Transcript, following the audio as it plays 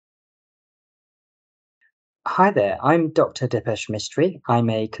Hi there, I'm Dr. Dipesh Mistry. I'm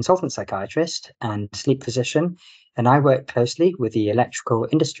a consultant psychiatrist and sleep physician, and I work closely with the Electrical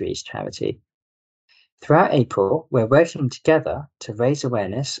Industries charity. Throughout April, we're working together to raise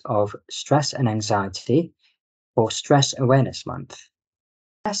awareness of stress and anxiety for Stress Awareness Month.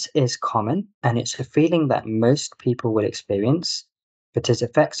 Stress is common and it's a feeling that most people will experience, but it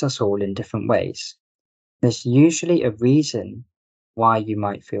affects us all in different ways. There's usually a reason why you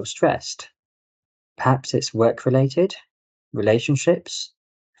might feel stressed. Perhaps it's work related, relationships,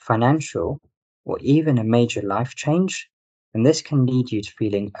 financial, or even a major life change, and this can lead you to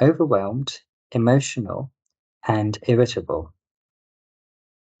feeling overwhelmed, emotional, and irritable.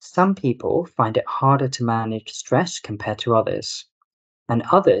 Some people find it harder to manage stress compared to others, and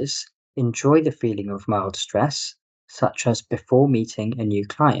others enjoy the feeling of mild stress, such as before meeting a new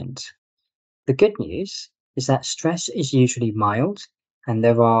client. The good news is that stress is usually mild, and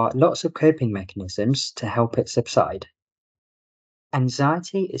there are lots of coping mechanisms to help it subside.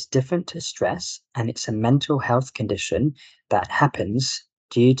 Anxiety is different to stress, and it's a mental health condition that happens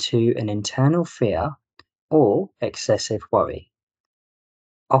due to an internal fear or excessive worry.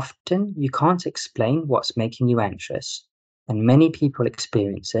 Often, you can't explain what's making you anxious, and many people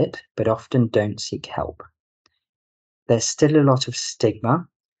experience it but often don't seek help. There's still a lot of stigma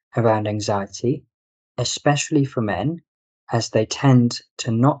around anxiety, especially for men, as they tend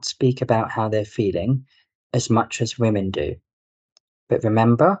to not speak about how they're feeling as much as women do. But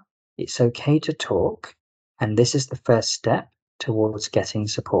remember, it's okay to talk, and this is the first step towards getting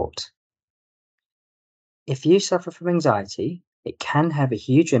support. If you suffer from anxiety, it can have a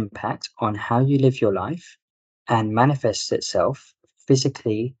huge impact on how you live your life and manifests itself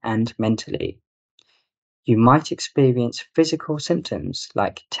physically and mentally. You might experience physical symptoms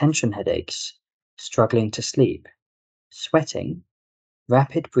like tension headaches, struggling to sleep, sweating,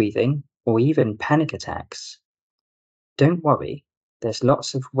 rapid breathing, or even panic attacks. Don't worry, there's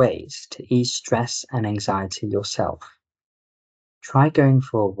lots of ways to ease stress and anxiety yourself. Try going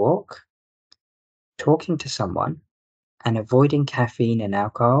for a walk, talking to someone, and avoiding caffeine and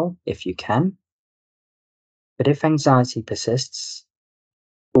alcohol if you can. But if anxiety persists,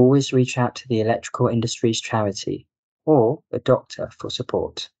 always reach out to the Electrical Industries charity or a doctor for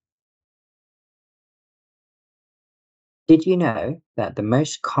support. Did you know that the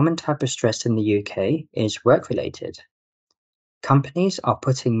most common type of stress in the UK is work related? Companies are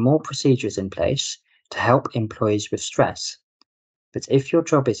putting more procedures in place to help employees with stress. But if your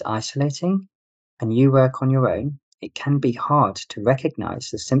job is isolating and you work on your own, it can be hard to recognize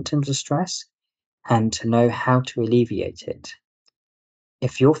the symptoms of stress and to know how to alleviate it.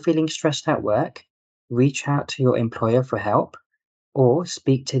 If you're feeling stressed at work, reach out to your employer for help or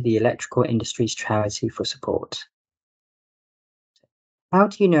speak to the Electrical Industries charity for support. How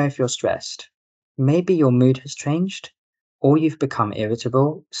do you know if you're stressed? Maybe your mood has changed, or you've become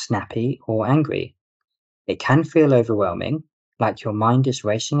irritable, snappy, or angry. It can feel overwhelming, like your mind is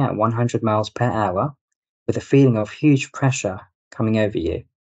racing at 100 miles per hour, with a feeling of huge pressure coming over you.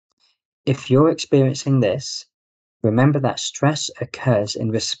 If you're experiencing this, remember that stress occurs in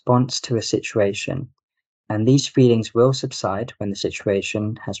response to a situation, and these feelings will subside when the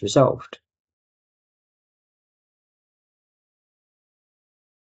situation has resolved.